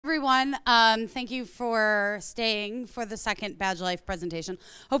everyone. Thank you for staying for the second Badgelife presentation.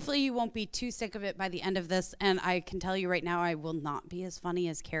 Hopefully you won't be too sick of it by the end of this, and I can tell you right now I will not be as funny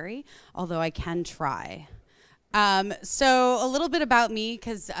as Carrie, although I can try. So a little bit about me,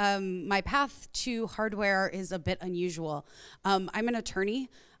 because my path to hardware is a bit unusual. I'm an attorney.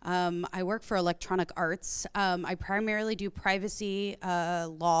 I work for Electronic Arts. I primarily do privacy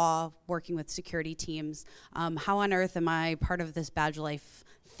law, working with security teams. How on earth am I part of this Badgelife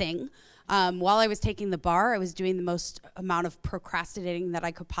thing? While I was taking the bar, I was doing the most amount of procrastinating that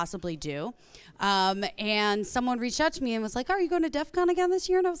I could possibly do. And someone reached out to me and was like, "Are you going to DEF CON again this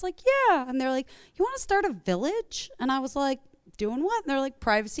year?" And I was like, "Yeah." And they're like, "You want to start a village?" And I was like, "Doing what?" And they're like,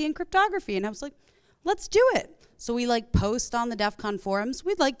 "Privacy and cryptography." And I was like, "Let's do it." So we like post on the DEF CON forums,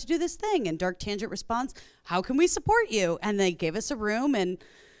 "We'd like to do this thing." And Dark Tangent responds, "How can we support you?" And they gave us a room, and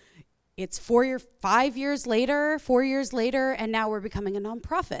it's 4 years later, and now we're becoming a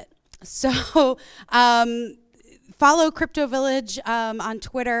nonprofit. So follow Crypto Village on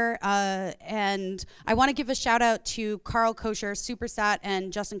Twitter, and I want to give a shout out to Carl Kosher, Supersat,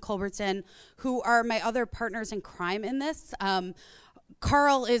 and Justin Culbertson, who are my other partners in crime in this.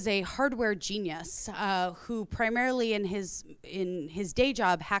 Carl is a hardware genius who primarily in his day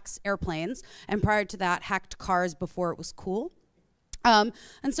job hacks airplanes, and prior to that hacked cars before it was cool. And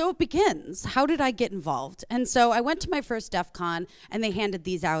so it begins. How did I get involved? And so I went to my first DEF CON, and they handed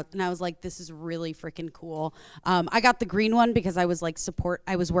these out, and I was like, this is really freaking cool. I got the green one because I was like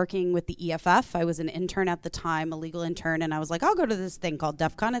I was working with the EFF. I was an intern at the time, a legal intern, and I was like, I'll go to this thing called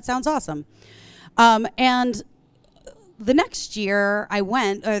DEF CON. It sounds awesome. And the next year I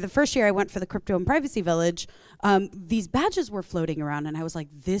went, or the first year I went for the Crypto and Privacy Village, these badges were floating around, and I was like,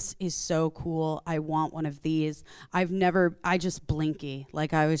 this is so cool. I want one of these. I just blinky.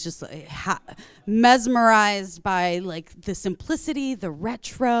 Like I was just mesmerized by like the simplicity, the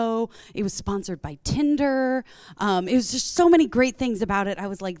retro. It was sponsored by Tinder. It was just so many great things about it. I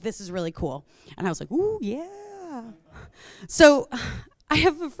was like, this is really cool. And I was like, ooh, yeah. So I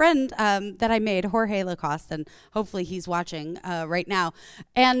have a friend that I made, Jorge Lacoste, and hopefully he's watching right now.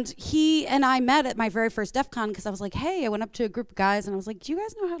 And he and I met at my very first DEF CON because I was like, hey, I went up to a group of guys and I was like, do you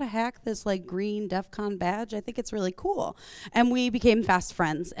guys know how to hack this like green DEF CON badge? I think it's really cool. And we became fast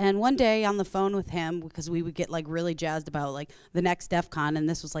friends. And one day on the phone with him, because we would get like really jazzed about like the next DEF CON, and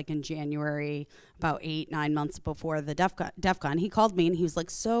this was like in January, about 8-9 months before the DEF CON, he called me and he was like,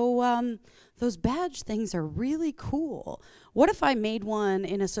 so those badge things are really cool. What if I made one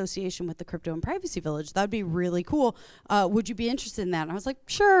in association with the Crypto and Privacy Village? That'd be really cool. Would you be interested in that? And I was like,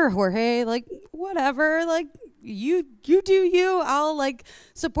 sure, Jorge, like whatever, like you do you. I'll like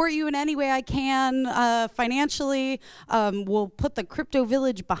support you in any way I can financially. We'll put the Crypto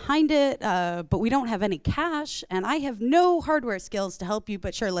Village behind it, but we don't have any cash and I have no hardware skills to help you,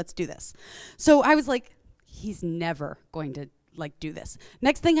 but sure, let's do this. So I was like, he's never going to like do this.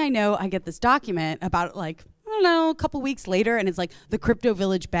 Next thing I know, I get this document about like, I don't know, a couple weeks later, and it's like the Crypto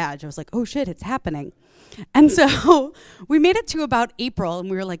Village badge. I was like, oh shit, it's happening. And so we made it to about April, and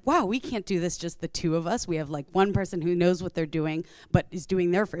we were like, wow, we can't do this just the two of us. We have like one person who knows what they're doing, but is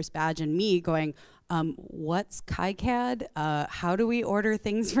doing their first badge, and me going, what's KiCad? How do we order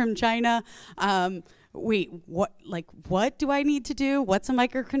things from China? Wait, what do I need to do? What's a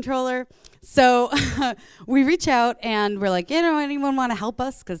microcontroller? So we reach out and we're like, anyone want to help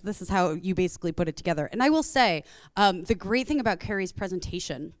us? Because this is how you basically put it together. And I will say, the great thing about Carrie's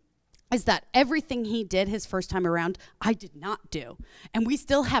presentation is that everything he did his first time around, I did not do. And we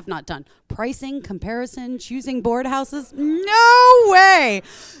still have not done. Pricing, comparison, choosing board houses, no way.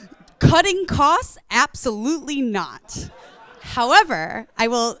 Cutting costs, absolutely not. However, I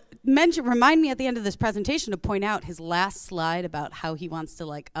will remind me at the end of this presentation to point out his last slide about how he wants to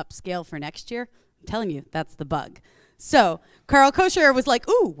like upscale for next year. I'm telling you, that's the bug. So Carl Kosher was like,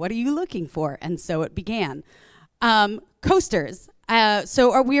 ooh, what are you looking for? And so it began. Coasters.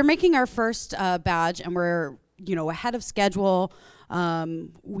 We are making our first badge, and we're ahead of schedule.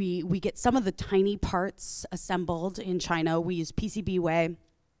 We get some of the tiny parts assembled in China. We use PCBWay.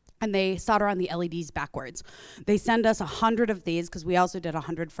 And they solder on the LEDs backwards. They send us 100 of these because we also did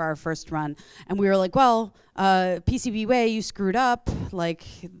 100 for our first run. And we were like, well, PCBWay, you screwed up. Like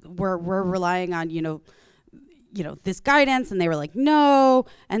we're relying on, this guidance. And they were like, no.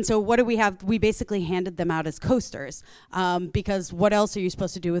 And so what do we have? We basically handed them out as coasters because what else are you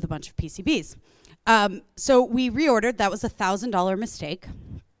supposed to do with a bunch of PCBs? So we reordered. That was a $1,000 mistake.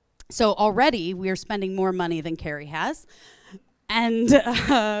 So already we are spending more money than Carrie has. And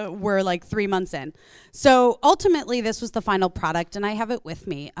we're like 3 months in. So ultimately, this was the final product, and I have it with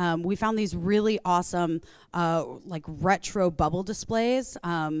me. We found these really awesome, like retro bubble displays,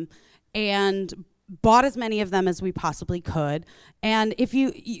 and bought as many of them as we possibly could. And if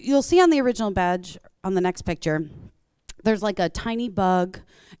you'll see on the original badge on the next picture, there's like a tiny bug,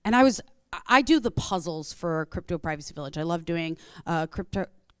 and I do the puzzles for Crypto Privacy Village. I love doing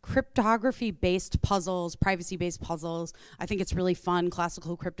cryptography-based puzzles, privacy-based puzzles. I think it's really fun.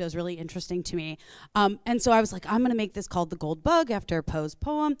 Classical crypto is really interesting to me. And so I was like, I'm going to make this called the Gold Bug after Poe's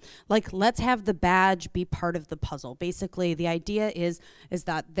poem. Like, let's have the badge be part of the puzzle. Basically, the idea is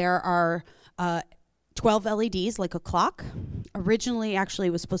that there are 12 LEDs, like a clock. Originally, actually,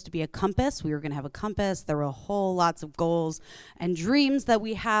 it was supposed to be a compass. We were going to have a compass. There were lots of goals and dreams that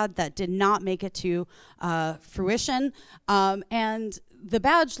we had that did not make it to fruition. And the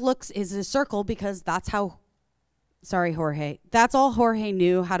badge is a circle because that's how, sorry, Jorge, that's all Jorge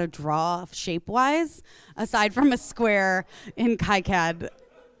knew how to draw shape-wise, aside from a square in KiCad.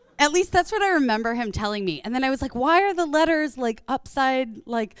 At least that's what I remember him telling me. And then I was like, why are the letters like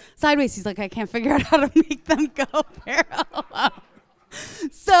sideways? He's like, I can't figure out how to make them go parallel.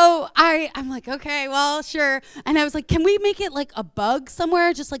 So I'm like, okay, well, sure. And I was like, can we make it like a bug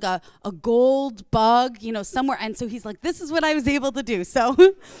somewhere? Just like a gold bug, somewhere. And so he's like, this is what I was able to do. So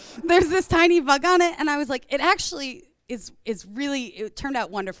there's this tiny bug on it. And I was like, it actually it turned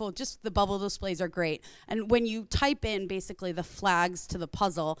out wonderful. Just the bubble displays are great. And when you type in basically the flags to the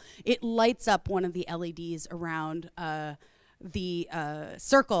puzzle, it lights up one of the LEDs around the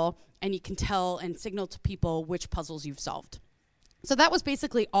circle, and you can tell and signal to people which puzzles you've solved. So that was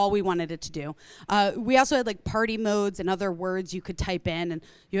basically all we wanted it to do. We also had like party modes and other words you could type in, and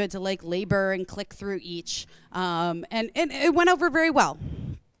you had to like labor and click through each. And it went over very well.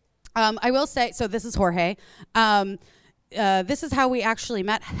 I will say, so this is Jorge. This is how we actually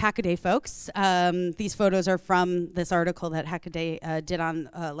met Hackaday folks. These photos are from this article that Hackaday did on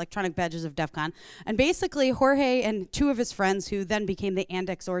electronic badges of DEF CON. And basically, Jorge and two of his friends, who then became the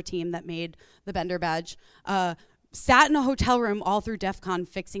Andexor team that made the Bender badge, sat in a hotel room all through DEF CON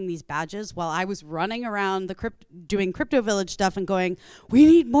fixing these badges while I was running around doing Crypto Village stuff and going, we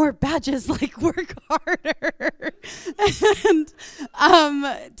need more badges, like work harder.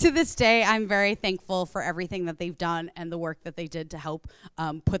 And to this day, I'm very thankful for everything that they've done and the work that they did to help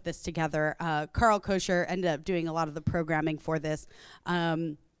put this together. Carl Kosher ended up doing a lot of the programming for this.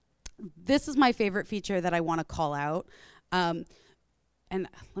 This is my favorite feature that I want to call out. And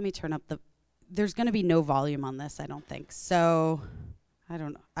let me turn up there's going to be no volume on this, I don't think. So I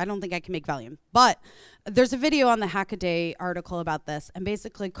don't know. I don't think I can make volume. But there's a video on the Hackaday article about this. And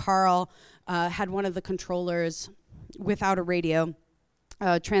basically, Carl had one of the controllers without a radio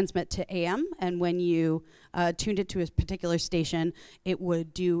transmit to AM. And when you tuned it to a particular station, it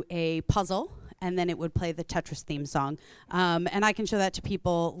would do a puzzle. And then it would play the Tetris theme song. And I can show that to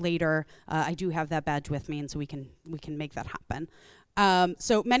people later. I do have that badge with me, and so we can make that happen.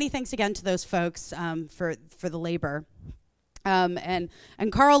 So many thanks again to those folks for the labor. And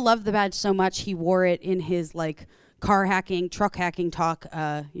Carl loved the badge so much he wore it in his like car hacking, truck hacking talk.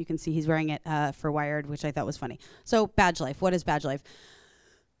 You can see he's wearing it for Wired, which I thought was funny. So Badgelife, what is Badgelife?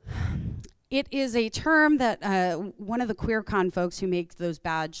 It is a term that one of the QueerCon folks who make those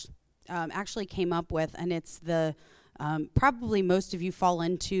badges actually came up with, and it's the probably most of you fall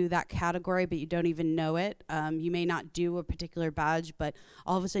into that category, but you don't even know it. You may not do a particular badge, but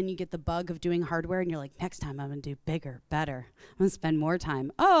all of a sudden you get the bug of doing hardware, and you're like, next time I'm going to do bigger, better. I'm going to spend more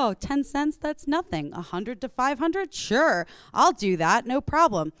time. Oh, 10 cents, that's nothing. 100 to 500? Sure, I'll do that, no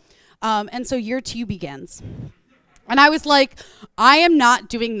problem. And so year 2 begins. And I was like, I am not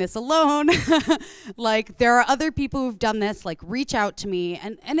doing this alone. Like, there are other people who've done this, like, reach out to me.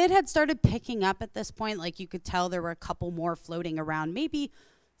 And it had started picking up at this point. Like, you could tell there were a couple more floating around. Maybe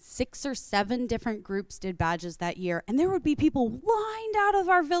 6 or 7 different groups did badges that year. And there would be people lined out of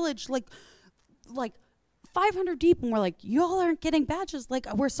our village, like 500 deep. And we're like, y'all aren't getting badges.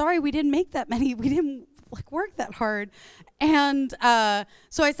 Like, we're sorry we didn't make that many. We didn't work that hard. And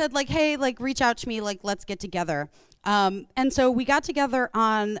so I said, like, hey, like, reach out to me. Like, let's get together. And so we got together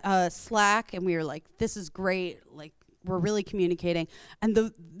on Slack, and we were like, this is great. Like, we're really communicating. And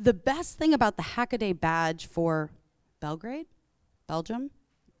the best thing about the Hackaday badge for Belgrade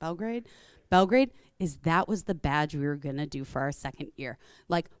is that was the badge we were going to do for our second year.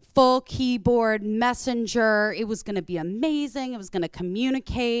 Like, full keyboard, messenger. It was going to be amazing. It was going to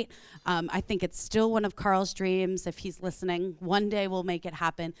communicate. I think it's still one of Carl's dreams. If he's listening, one day we'll make it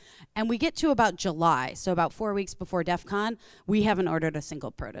happen. And we get to about July, so about 4 weeks before DEF CON, we haven't ordered a single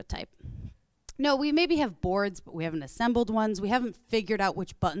prototype. No, we maybe have boards, but we haven't assembled ones. We haven't figured out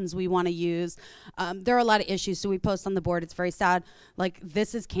which buttons we want to use. There are a lot of issues, so we post on the board. It's very sad. Like,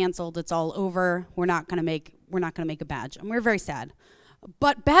 this is canceled. It's all over. We're not gonna make a badge, and we're very sad.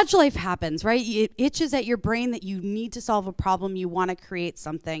 But badge life happens, right? It itches at your brain that you need to solve a problem. You want to create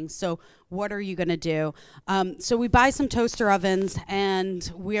something. So what are you gonna do? So we buy some toaster ovens,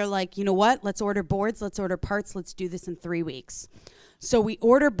 and we're like, you know what? Let's order boards. Let's order parts. Let's do this in 3 weeks. So we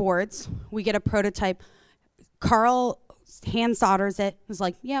order boards, we get a prototype. Carl hand solders it. He's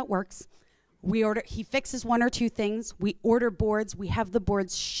like, yeah, it works. He fixes 1 or 2 things. We order boards. We have the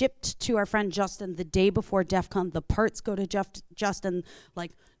boards shipped to our friend Justin the day before DEF CON. The parts go to Justin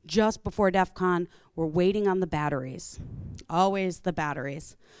like just before DEF CON. We're waiting on the batteries. Always the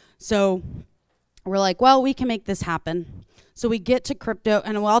batteries. So we're like, well, we can make this happen. So we get to crypto,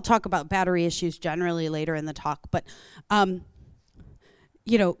 and I'll talk about battery issues generally later in the talk, but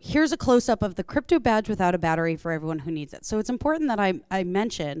you know, here's a close-up of the crypto badge without a battery for everyone who needs it. So it's important that I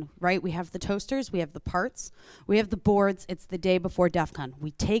mention, right, we have the toasters, we have the parts, we have the boards. It's the day before DEF CON. We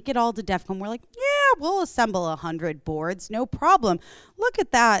take it all to DEF CON. We're like, yeah, we'll assemble 100 boards, no problem. Look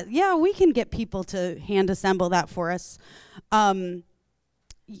at that. Yeah, we can get people to hand assemble that for us.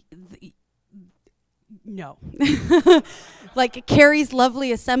 No. Like, Carrie's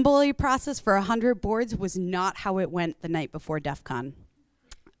lovely assembly process for 100 boards was not how it went the night before DEF CON.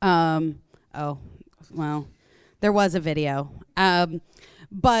 Oh, well, there was a video.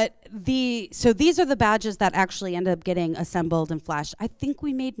 But so these are the badges that actually ended up getting assembled and flashed. I think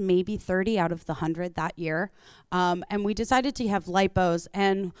we made maybe 30 out of the 100 that year. And we decided to have lipos.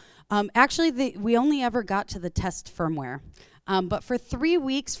 And actually, we only ever got to the test firmware. But for 3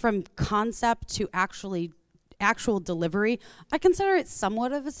 weeks from concept to actual delivery, I consider it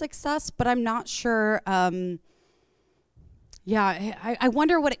somewhat of a success, but I'm not sure. Yeah, I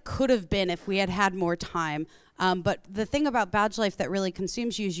wonder what it could have been if we had had more time. But the thing about Badgelife that really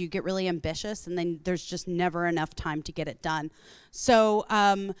consumes you is you get really ambitious, and then there's just never enough time to get it done. So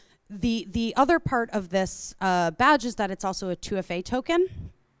the other part of this badge is that it's also a 2FA token.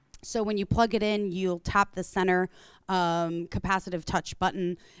 So when you plug it in, you'll tap the center capacitive touch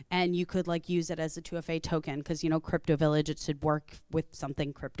button, and you could like use it as a 2FA token because, you know, Crypto Village, it should work with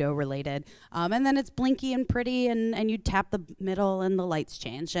something crypto related. And then it's blinky and pretty, and you tap the middle and the lights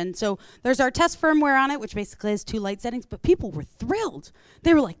change. And so there's our test firmware on it, which basically has 2 light settings, but people were thrilled.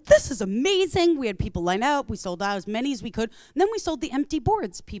 They were like, this is amazing. We had people line up. We sold out as many as we could. And then we sold the empty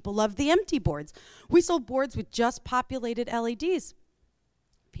boards. People loved the empty boards. We sold boards with just populated LEDs.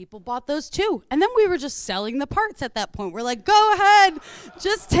 People bought those too. And then we were just selling the parts at that point. We're like, go ahead,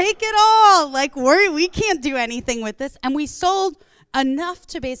 just take it all. Like, we can't do anything with this. And we sold enough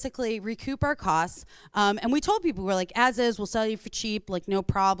to basically recoup our costs. And we told people, we're like, as is, we'll sell you for cheap, like no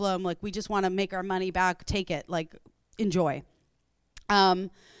problem. Like, we just want to make our money back, take it, like, enjoy. And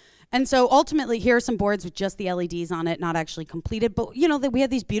so ultimately, here are some boards with just the LEDs on it, not actually completed. But, you know, we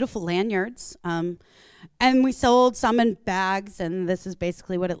had these beautiful lanyards. And we sold some in bags, and this is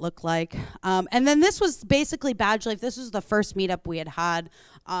basically what it looked like. And then this was basically Badgelife. This was the first meetup we had.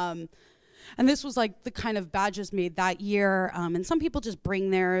 And this was like the kind of badges made that year. And some people just bring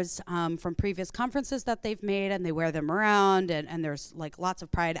theirs from previous conferences that they've made, and they wear them around, and there's like lots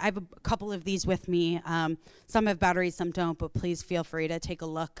of pride. I have a couple of these with me. Some have batteries, some don't, but please feel free to take a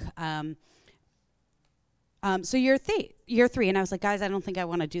look. So year 3, and I was like, guys, I don't think I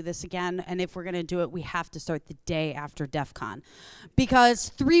want to do this again. And if we're going to do it, we have to start the day after DEF CON. Because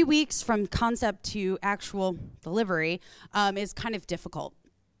 3 weeks from concept to actual delivery is kind of difficult.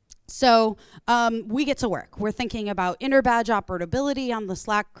 So we get to work. We're thinking about inter-badge operability on the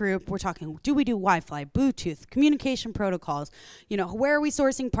Slack group. We're talking, do we do Wi-Fi, Bluetooth, communication protocols? You know, where are we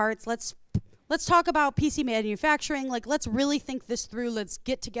sourcing parts? Let's talk about PC manufacturing. Like, let's really think this through. Let's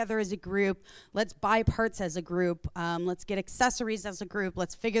get together as a group. Let's buy parts as a group. Let's get accessories as a group.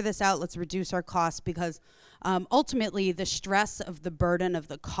 Let's figure this out. Let's reduce our costs, because ultimately the stress of the burden of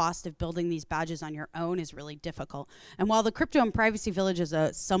the cost of building these badges on your own is really difficult. And while the Crypto and Privacy Village as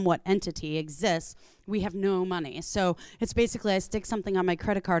a somewhat entity exists, we have no money. So it's basically I stick something on my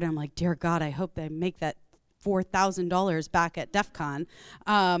credit card and I'm like, dear God, I hope they make that $4,000 back at DEF CON.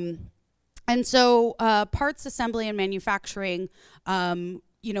 And so parts assembly and manufacturing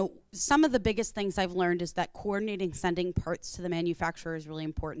some of the biggest things I've learned is that coordinating sending parts to the manufacturer is really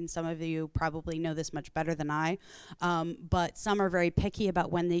important. Some of you probably know this much better than I, but some are very picky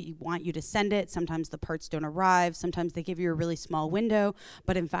about when they want you to send it. Sometimes the parts don't arrive. Sometimes they give you a really small window,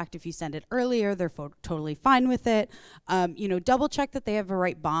 but in fact, if you send it earlier, they're totally fine with it. Double check that they have the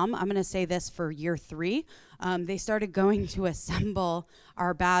right BOM. I'm going to say this for year 3. They started going to assemble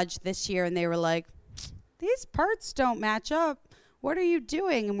our badge this year, and they were like, these parts don't match up. What are you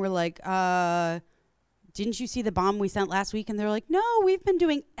doing? And we're like, didn't you see the BOM we sent last week? And they're like, no, we've been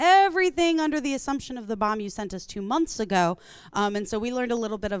doing everything under the assumption of the BOM you sent us 2 months ago. And so we learned a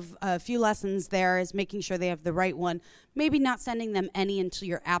little bit of a few lessons there, is making sure they have the right one. Maybe not sending them any until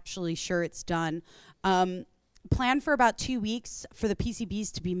you're absolutely sure it's done. Plan for about 2 weeks for the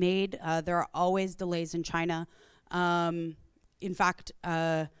PCBs to be made. There are always delays in China. In fact,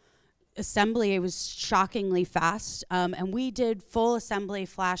 assembly, it was shockingly fast, and we did full assembly,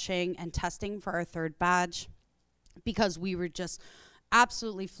 flashing, and testing for our 3rd badge because we were just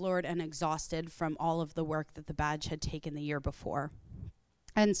absolutely floored and exhausted from all of the work that the badge had taken the year before.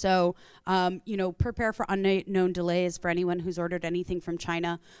 And so, prepare for unknown delays. For anyone who's ordered anything from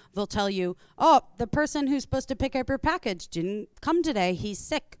China, they'll tell you, oh, the person who's supposed to pick up your package didn't come today, he's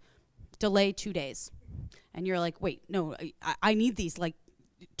sick. Delay 2 days. And you're like, wait, no, I need these, like,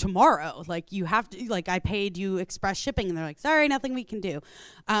 tomorrow. Like, you have to, like, I paid you express shipping, and they're like, sorry, nothing we can do.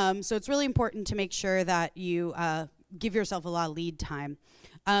 So it's really important to make sure that you give yourself a lot of lead time.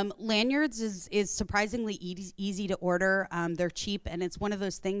 Lanyards is surprisingly easy to order. They're cheap, and it's one of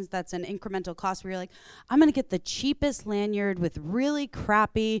those things that's an incremental cost where you're like, I'm going to get the cheapest lanyard with really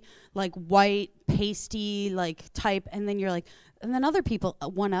crappy, like, white, pasty, like, type, and then you're like, and then other people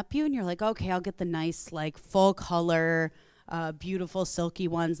one-up you, and you're like, okay, I'll get the nice, like, full color, beautiful silky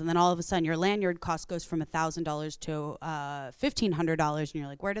ones, and then all of a sudden your lanyard cost goes from $1,000 to $1,500, and you're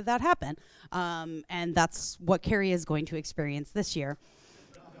like, where did that happen? And that's what Carrie is going to experience this year.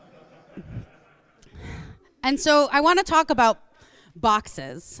 And so I want to talk about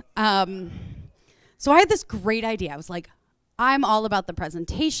boxes. So I had this great idea. I was like, I'm all about the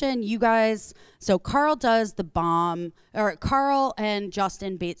presentation, you guys. So Carl does the BOM, or Carl and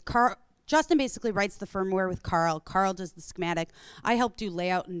Justin Justin basically writes the firmware with Carl. Carl does the schematic. I help do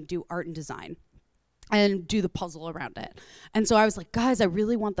layout and do art and design and do the puzzle around it. And so I was like, guys, I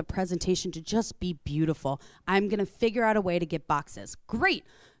really want the presentation to just be beautiful. I'm going to figure out a way to get boxes. Great.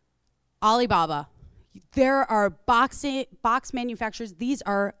 Alibaba. There are box manufacturers. These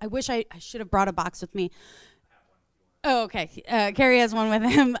are, I wish I should have brought a box with me. Oh, okay. Carrie has one with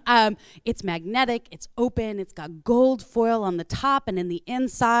him. It's magnetic. It's open. It's got gold foil on the top and in the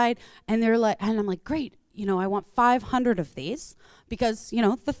inside. And they're like, and I'm like, great. I want 500 of these because, the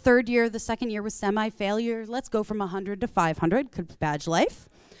 3rd year, the 2nd year was semi-failure. Let's go from 100 to 500. Could Badgelife.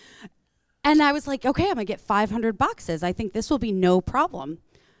 And I was like, okay, I'm gonna get 500 boxes. I think this will be no problem.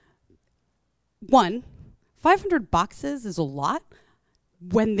 500 boxes is a lot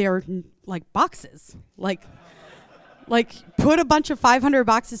when they're like boxes. Like put a bunch of 500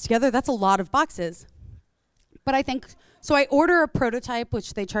 boxes together, that's a lot of boxes. But I think, so I order a prototype,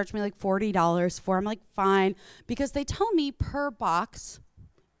 which they charge me like $40 for. I'm like, fine, because they tell me per box,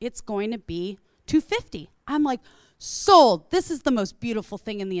 it's going to be $250. I'm like, sold. This is the most beautiful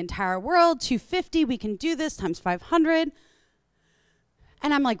thing in the entire world. $250, we can do this times 500.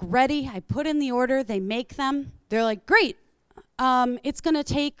 And I'm like, ready. I put in the order. They make them. They're like, great. It's going to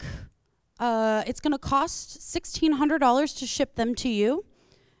cost $1,600 to ship them to you.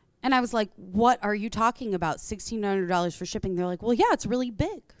 And I was like, what are you talking about? $1,600 for shipping? They're like, well, yeah, it's really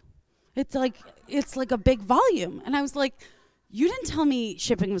big. It's like a big volume. And I was like, you didn't tell me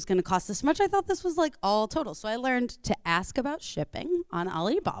shipping was going to cost this much. I thought this was like all total. So I learned to ask about shipping on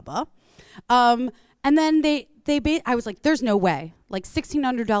Alibaba. And then I was like, there's no way. Like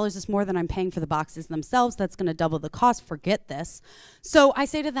 $1,600 is more than I'm paying for the boxes themselves. That's going to double the cost. Forget this. So I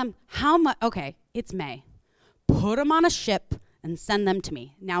say to them, how much? Okay, it's May. Put them on a ship and send them to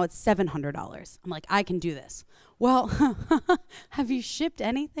me. Now it's $700. I'm like, I can do this. Well, have you shipped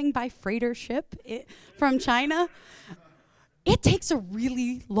anything by freighter ship from China? It takes a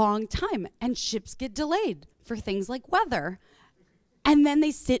really long time, and ships get delayed for things like weather. And then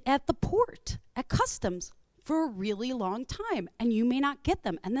they sit at the port, at customs, for a really long time, and you may not get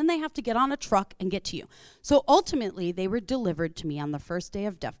them. And then they have to get on a truck and get to you. So ultimately, they were delivered to me on the first day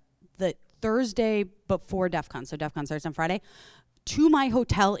of the Thursday before DEF CON, so DEF CON starts on Friday, to my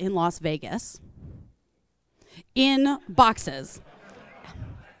hotel in Las Vegas in boxes.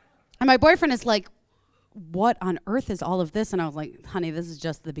 And my boyfriend is like, what on earth is all of this? And I was like, honey, this is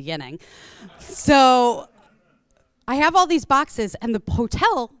just the beginning. So I have all these boxes, and the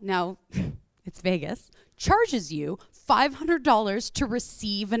hotel, now it's Vegas, charges you $500 to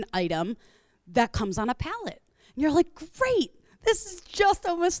receive an item that comes on a pallet. And you're like, great, this is just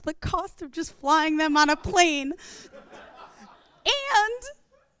almost the cost of just flying them on a plane. And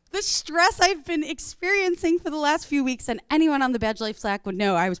the stress I've been experiencing for the last few weeks, and anyone on the Badgelife Slack would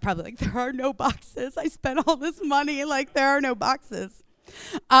know, I was probably like, there are no boxes. I spent all this money, like, there are no boxes.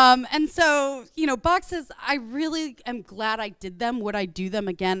 And so, boxes, I really am glad I did them. Would I do them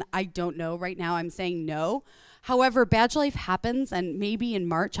again? I don't know. Right now I'm saying no. However, Badgelife happens, and maybe in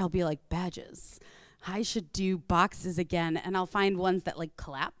March I'll be like, badges, I should do boxes again, and I'll find ones that like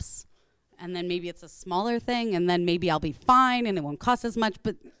collapse, and then maybe it's a smaller thing, and then maybe I'll be fine and it won't cost as much.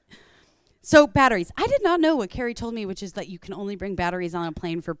 But so batteries, I did not know what Carrie told me, which is that you can only bring batteries on a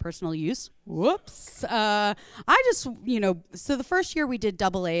plane for personal use. Whoops. I just, so the first year we did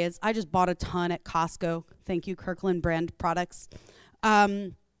double A's, I just bought a ton at Costco. Thank you, Kirkland brand products.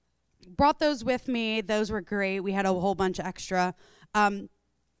 Brought those with me. Those were great. We had a whole bunch extra.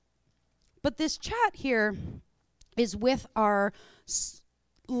 But this chat here is with our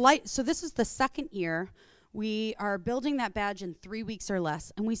light. So this is the second year. We are building that badge in 3 weeks or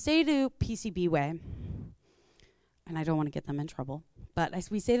less. And we say to PCBWay, and I don't want to get them in trouble, but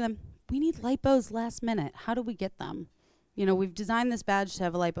we say to them, we need lipos last minute. How do we get them? We've designed this badge to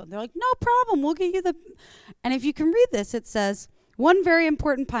have a lipo. They're like, no problem. We'll get you the... And if you can read this, it says, one very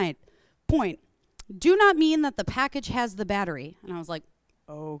important point. Do not mean that the package has the battery. And I was like,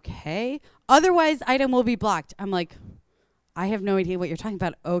 okay. Otherwise, item will be blocked. I'm like, I have no idea what you're talking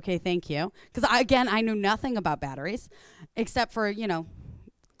about. Okay, thank you. Because, I knew nothing about batteries, except for, I think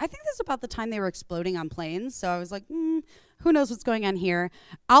this is about the time they were exploding on planes. So I was like, who knows what's going on here?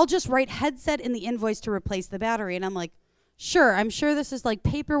 I'll just write headset in the invoice to replace the battery. And I'm like, sure, I'm sure this is like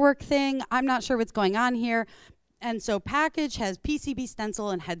paperwork thing. I'm not sure what's going on here. And so package has PCB stencil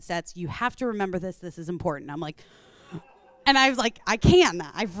and headsets. You have to remember this. This is important. I'm like, and I was like, I can.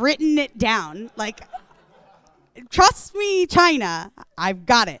 I've written it down. Like, trust me, China. I've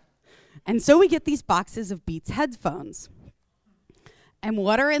got it. And so we get these boxes of Beats headphones. And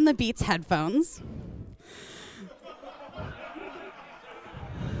what are in the Beats headphones?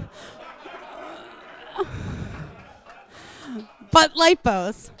 But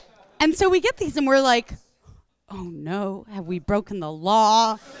lipos. And so we get these and we're like, oh no, have we broken the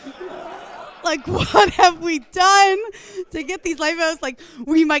law? Like, what have we done to get these lipos? Like,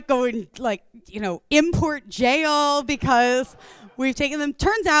 we might go in, import jail because we've taken them.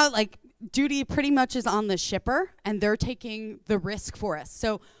 Turns out, duty pretty much is on the shipper, and they're taking the risk for us.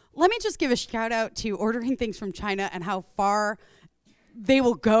 So let me just give a shout out to ordering things from China and how far they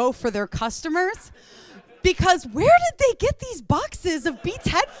will go for their customers. Because where did they get these boxes of Beats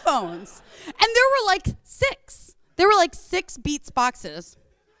headphones? And there were six. There were 6 Beats boxes.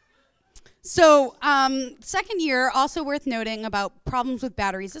 So second year, also worth noting about problems with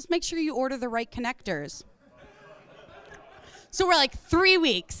batteries, just make sure you order the right connectors. So we're 3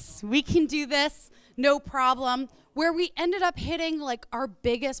 weeks. We can do this, no problem. Where we ended up hitting our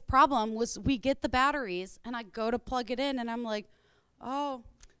biggest problem was we get the batteries and I go to plug it in and I'm like, oh,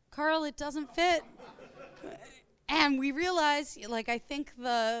 Carl, it doesn't fit. And we realized, I think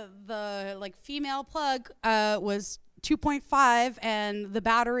the female plug was 2.5 and the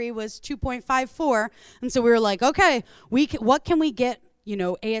battery was 2.54. And so we were like, okay, what can we get,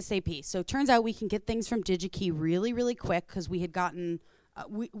 ASAP? So it turns out we can get things from DigiKey really, really quick because we had gotten,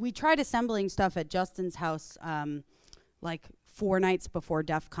 we tried assembling stuff at Justin's house 4 nights before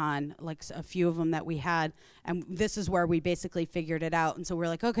DEF CON, a few of them that we had. And this is where we basically figured it out. And so we're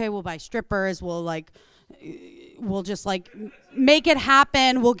like, okay, we'll buy strippers. We'll just make it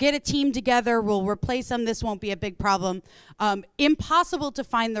happen. We'll get a team together. We'll replace them. This won't be a big problem. Impossible to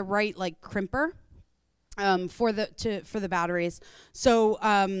find the right crimper for the batteries. So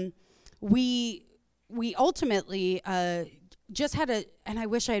we ultimately just had and I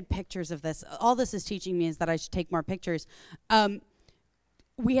wish I had pictures of this. All this is teaching me is that I should take more pictures.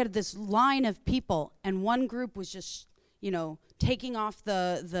 We had this line of people, and one group was just, taking off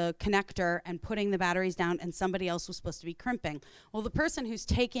the connector and putting the batteries down, and somebody else was supposed to be crimping. Well, the person who's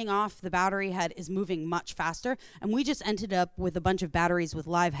taking off the battery head is moving much faster, and we just ended up with a bunch of batteries with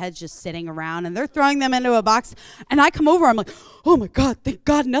live heads just sitting around, and they're throwing them into a box, and I come over, I'm like, oh my God, thank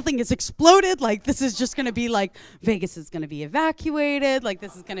God nothing has exploded. This is just gonna be Vegas is gonna be evacuated,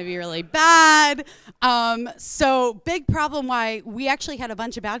 this is gonna be really bad. So big problem why we actually had a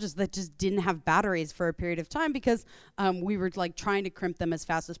bunch of badges that just didn't have batteries for a period of time because we were trying to crimp them as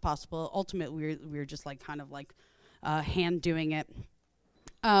fast as possible. Ultimately, we were just hand doing it.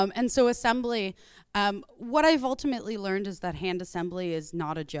 And so assembly, what I've ultimately learned is that hand assembly is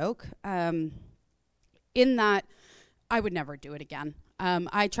not a joke, in that I would never do it again.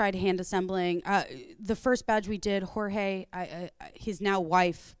 I tried hand assembling. The first badge we did, Jorge, his now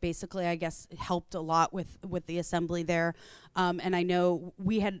wife, basically, I guess, helped a lot with the assembly there. And I know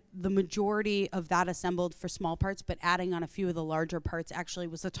we had the majority of that assembled for small parts, but adding on a few of the larger parts actually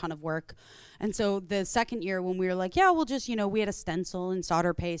was a ton of work. And so the second year when we were like, yeah, we'll just, we had a stencil and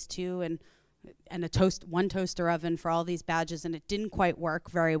solder paste too, and one toaster oven for all these badges, and it didn't quite work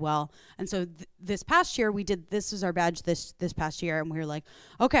very well. And so this past year this was our badge this past year, and we were like,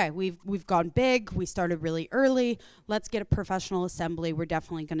 okay, we've gone big, we started really early, let's get a professional assembly, we're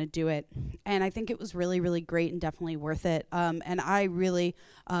definitely going to do it. And I think it was really, really great and definitely worth it. And I really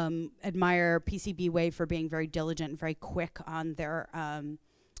admire PCB Wave for being very diligent and very quick on their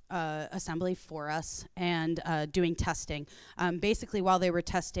assembly for us and doing testing. Basically, while they were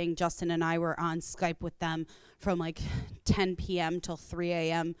testing, Justin and I were on Skype with them from like 10 p.m. till 3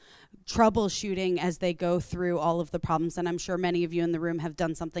 a.m. troubleshooting as they go through all of the problems. And I'm sure many of you in the room have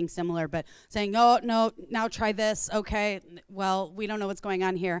done something similar, but saying, oh, no, now try this. Okay, well, we don't know what's going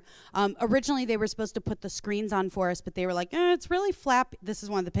on here. Originally, they were supposed to put the screens on for us, but they were like, it's really flappy. This is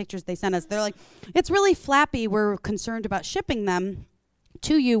one of the pictures they sent us. They're like, it's really flappy. We're concerned about shipping them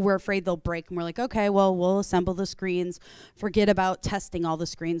to you, we're afraid they'll break. And we're like, okay, well, we'll assemble the screens. Forget about testing all the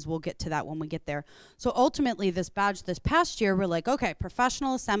screens. We'll get to that when we get there. So ultimately, this badge this past year, we're like, okay,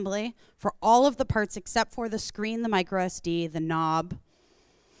 professional assembly for all of the parts except for the screen, the micro SD, the knob,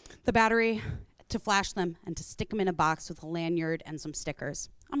 the battery, to flash them and to stick them in a box with a lanyard and some stickers.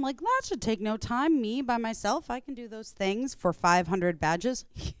 I'm like, that should take no time. Me, by myself, I can do those things for 500 badges.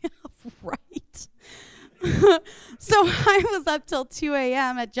 Yeah, right. So I was up till 2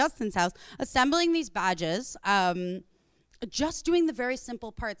 a.m. at Justin's house assembling these badges, just doing the very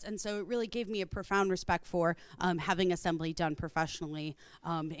simple parts. And so it really gave me a profound respect for having assembly done professionally,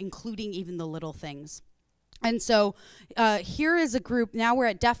 including even the little things. And so here is a group. Now we're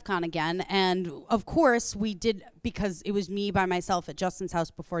at DEF CON again. And of course, we did, because it was me by myself at Justin's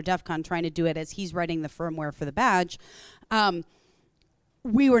house before DEF CON trying to do it as he's writing the firmware for the badge.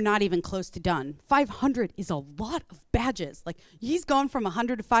 We were not even close to done. 500 is a lot of badges. Like, he's gone from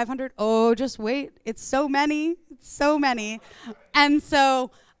 100 to 500. Oh, just wait. It's so many. It's so many. And so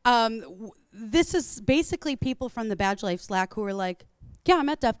this is basically people from the Badgelife Slack who are like, yeah, I'm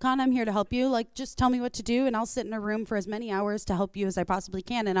at DEF CON. I'm here to help you. Like, just tell me what to do, and I'll sit in a room for as many hours to help you as I possibly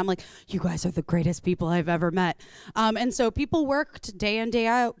can. And I'm like, you guys are the greatest people I've ever met. And so people worked day in, day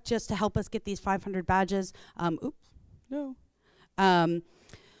out just to help us get these 500 badges. Oops, no.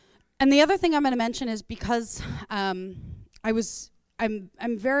 And the other thing I'm going to mention is because I'm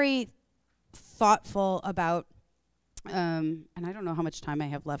very thoughtful about, and I don't know how much time I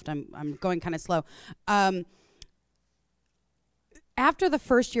have left. I'm going kind of slow. After the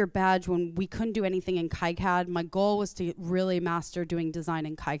first year badge, when we couldn't do anything in KiCad, my goal was to really master doing design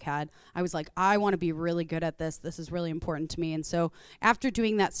in KiCad. I was like, I want to be really good at this. This is really important to me. And so after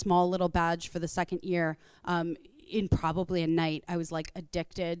doing that small little badge for the second year, in probably a night, I was like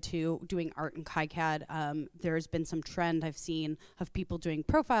addicted to doing art in KiCad. There's been some trend I've seen of people doing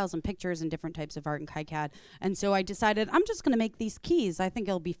profiles and pictures and different types of art in KiCad. And so I decided I'm just going to make these keys. I think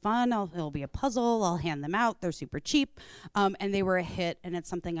it'll be fun. It'll be a puzzle. I'll hand them out. They're super cheap. And they were a hit, and it's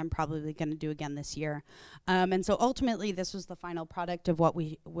something I'm probably going to do again this year. And so ultimately, this was the final product of what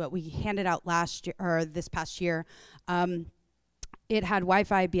we handed out last year, or this past year. It had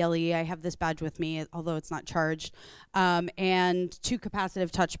Wi-Fi, BLE. I have this badge with me, although it's not charged, and 2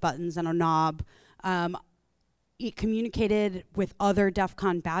 capacitive touch buttons and a knob. It communicated with other DEF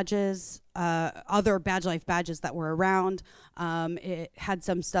CON badges, other Badgelife badges that were around. It had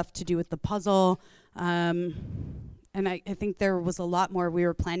some stuff to do with the puzzle. And I think there was a lot more we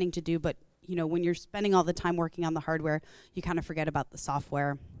were planning to do, but when you're spending all the time working on the hardware, you kind of forget about the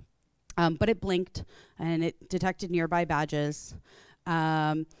software. But it blinked, and it detected nearby badges.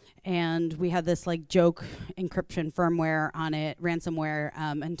 And we had this like joke encryption firmware on it, ransomware,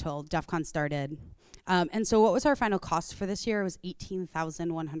 until DEF CON started. And so what was our final cost for this year? It was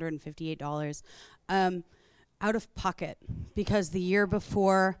 $18,158 out of pocket, because the year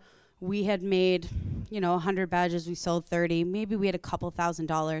before we had made 100 badges, we sold 30, maybe we had a couple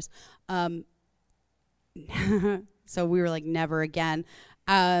 $1,000. So we were like, never again.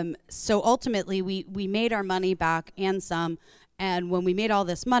 So ultimately, we made our money back and some. And when we made all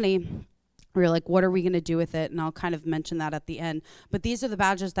this money, we were like, what are we going to do with it? And I'll kind of mention that at the end. But these are the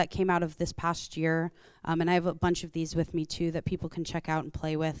badges that came out of this past year. And I have a bunch of these with me, too, that people can check out and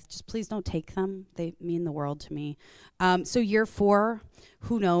play with. Just please don't take them. They mean the world to me. So year 4,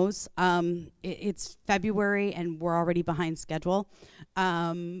 Who knows? It's February and we're already behind schedule.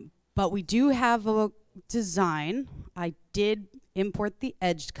 But we do have a design. I did import the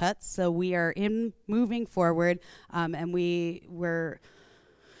edge cuts, so we are moving forward, and we're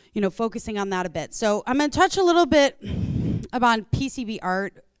focusing on that a bit. So I'm going to touch a little bit about PCB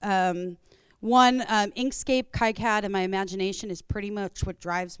art. Inkscape, KiCad, and my imagination is pretty much what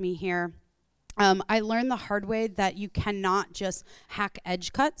drives me here. I learned the hard way that you cannot just hack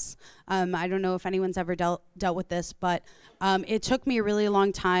edge cuts. I don't know if anyone's ever dealt with this, but it took me a really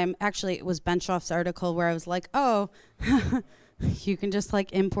long time. Actually, it was Benchoff's article where I was like, oh, you can just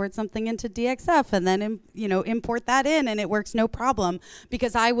like import something into DXF and then import that in and it works no problem,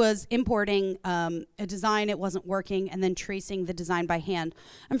 because I was importing a design, it wasn't working, and then tracing the design by hand.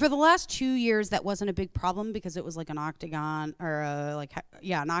 And for the last 2 years that wasn't a big problem because it was like an octagon or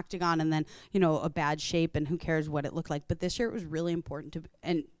an octagon and then a bad shape, and who cares what it looked like. But this year it was really important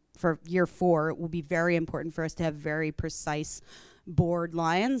and for year 4 it will be very important for us to have very precise board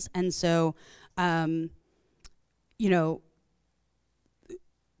lines. And so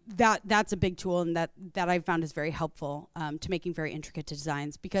that's a big tool, and that I've found is very helpful to making very intricate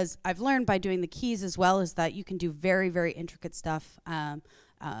designs, because I've learned by doing the keys as well is that you can do very, very intricate stuff, and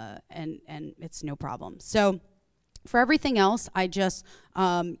it's no problem. So for everything else, I just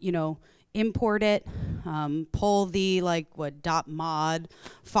import it, pull the .mod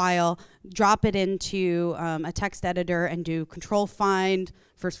file, drop it into a text editor, and do control find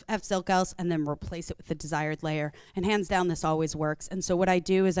for fsilk else, and then replace it with the desired layer. And hands down, this always works. And so what I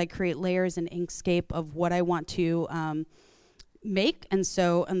do is I create layers in Inkscape of what I want to make. And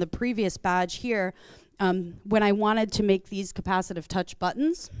so on the previous badge here, when I wanted to make these capacitive touch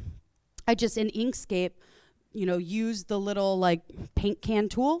buttons, I just in Inkscape used the little paint can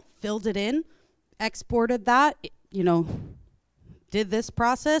tool, filled it in, exported that, did this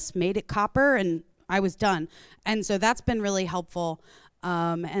process, made it copper, and I was done. And so that's been really helpful.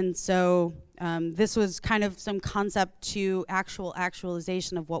 And so this was kind of some concept to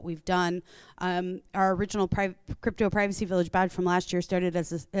actualization of what we've done. Our original Crypto Privacy Village badge from last year started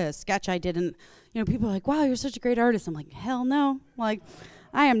as a sketch I did, and people are like, wow, you're such a great artist. I'm like, hell no. I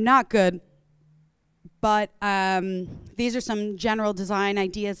am not good. But these are some general design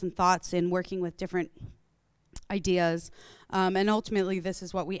ideas and thoughts in working with different ideas. And ultimately, this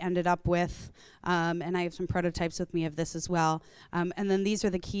is what we ended up with. And I have some prototypes with me of this as well. And then these are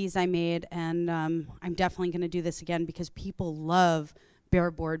the keys I made. And I'm definitely going to do this again because people love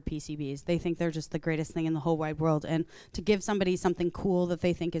bare board PCBs. They think they're just the greatest thing in the whole wide world. And to give somebody something cool that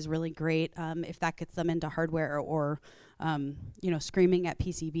they think is really great, if that gets them into hardware or screaming at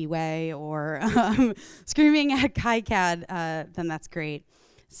PCBWay or screaming at KiCad, then that's great.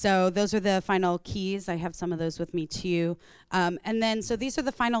 So those are the final keys. I have some of those with me too. And then, so these are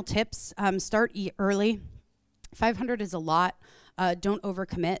the final tips. Start early. 500 is a lot. Don't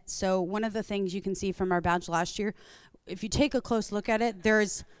overcommit. So one of the things you can see from our badge last year, if you take a close look at it,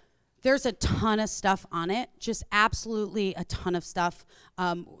 there's a ton of stuff on it, just absolutely a ton of stuff.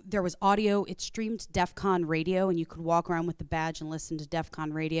 There was audio. It streamed DEF CON radio, and you could walk around with the badge and listen to DEF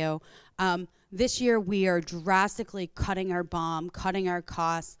CON radio. This year, we are drastically cutting our BOM, cutting our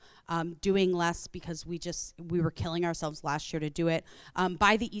costs, doing less because we were killing ourselves last year to do it.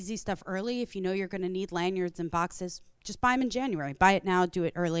 Buy the easy stuff early. If you know you're going to need lanyards and boxes, just buy them in January. Buy it now, do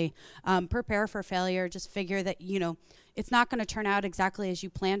it early. Prepare for failure. Just figure that, it's not going to turn out exactly as you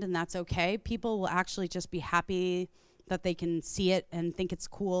planned, and that's okay. People will actually just be happy that they can see it and think it's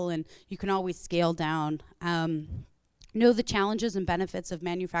cool, and you can always scale down. Know the challenges and benefits of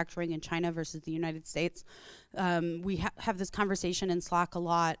manufacturing in China versus the United States. We have this conversation in Slack a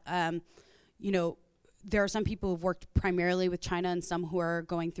lot. There are some people who've worked primarily with China and some who are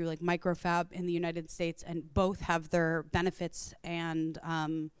going through microfab in the United States, and both have their benefits and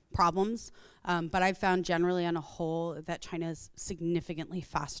problems. But I've found generally on a whole that China is significantly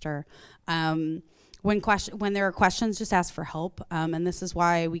faster. When there are questions, just ask for help. And this is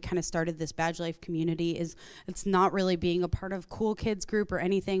why we kind of started this Badgelife community. It's not really being a part of Cool Kids group or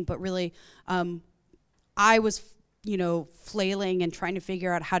anything, but really I was flailing and trying to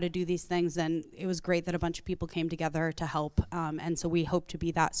figure out how to do these things, and it was great that a bunch of people came together to help, and so we hope to be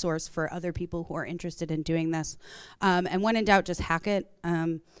that source for other people who are interested in doing this. And when in doubt, just hack it.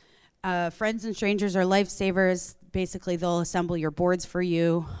 Friends and strangers are lifesavers. Basically, they'll assemble your boards for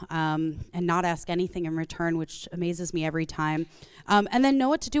you and not ask anything in return, which amazes me every time. And then know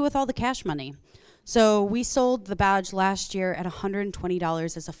what to do with all the cash money. So we sold the badge last year at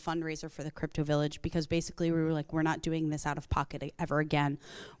 $120 as a fundraiser for the Crypto Village, because basically we were like, we're not doing this out of pocket ever again.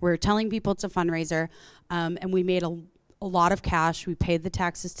 We're telling people it's a fundraiser, and we made a lot of cash. We paid the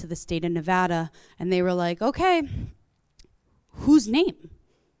taxes to the state of Nevada, and they were like, okay, whose name?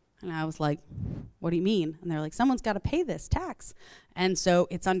 And I was like, what do you mean? And they're like, someone's got to pay this tax. And so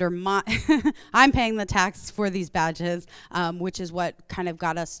it's under my, I'm paying the tax for these badges, which is what kind of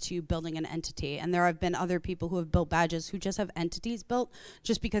got us to building an entity. And there have been other people who have built badges who just have entities built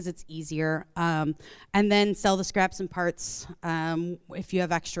just because it's easier. And then sell the scraps and parts if you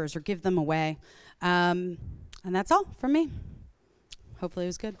have extras, or give them away. And that's all from me. Hopefully it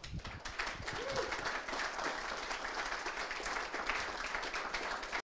was good.